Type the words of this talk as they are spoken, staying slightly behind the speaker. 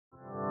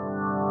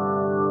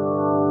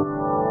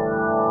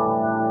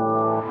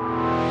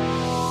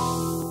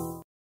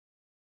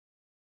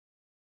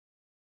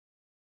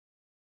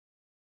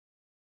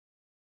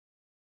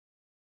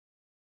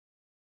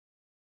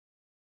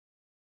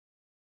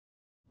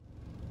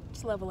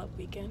It's Level Up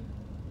weekend.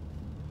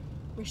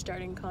 We're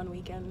starting con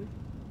weekend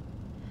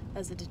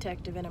as a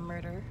detective in a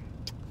murder.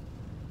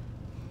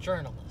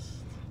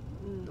 Journalist.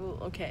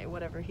 Okay,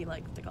 whatever he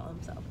likes to call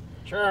himself.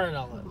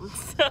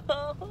 Journalist.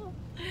 So,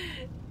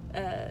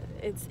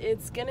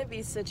 it's gonna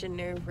be such a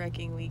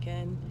nerve-wracking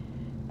weekend.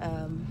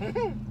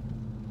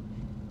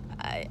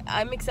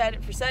 I'm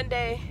excited for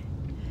Sunday,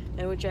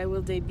 in which I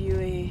will debut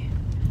a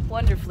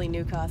wonderfully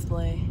new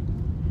cosplay.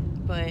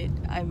 But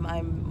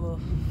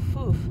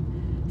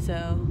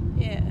so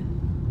yeah,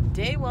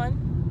 day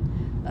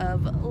one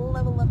of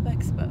Level Up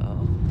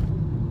Expo.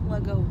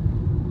 Lego.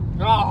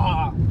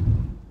 Ah!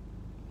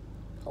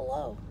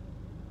 Hello.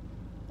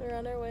 We're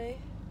on our way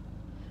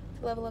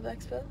to Level Up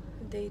Expo,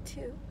 day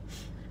 2.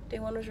 Day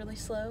 1 was really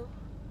slow.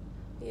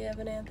 We have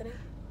an Anthony.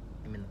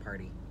 I'm in the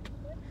party.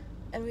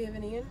 And we have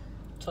an Ian.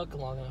 Took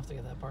long enough to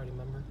get that party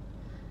member.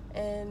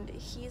 And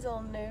he's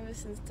all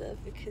nervous and stuff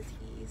because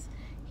he's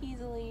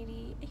a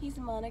lady. He's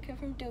Monica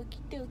from Doki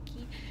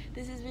Doki.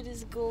 This has been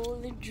his goal,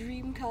 the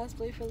dream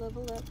cosplay for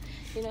Level Up.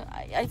 You know,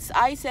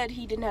 I said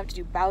he didn't have to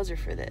do Bowser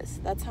for this.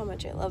 That's how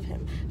much I love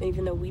him,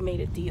 even though we made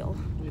a deal.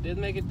 We did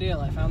make a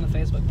deal. I found the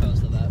Facebook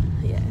post of that.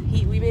 Yeah,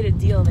 we made a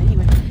deal that he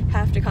would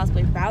have to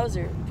cosplay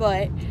Bowser,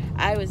 but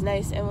I was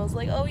nice and was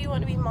like, oh, you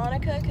want to be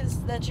Monica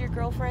because that's your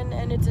girlfriend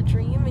and it's a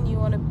dream and you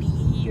want to be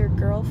your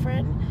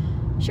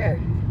girlfriend? Sure.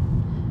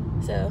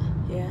 So,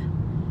 yeah,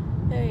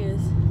 there he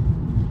is.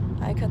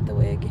 I cut the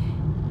wig.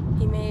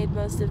 He made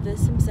most of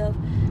this himself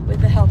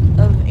with the help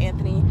of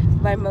Anthony.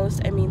 By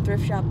most, I mean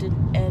thrift shopped it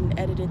and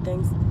edited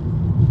things.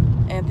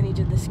 Anthony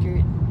did the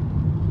skirt.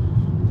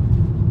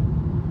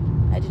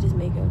 I did his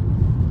makeup.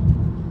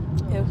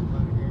 Yep.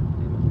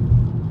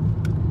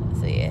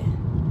 So yeah.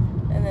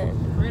 And then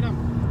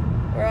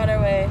we're on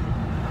our way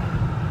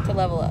to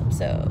Level Up,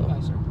 so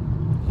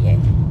yeah.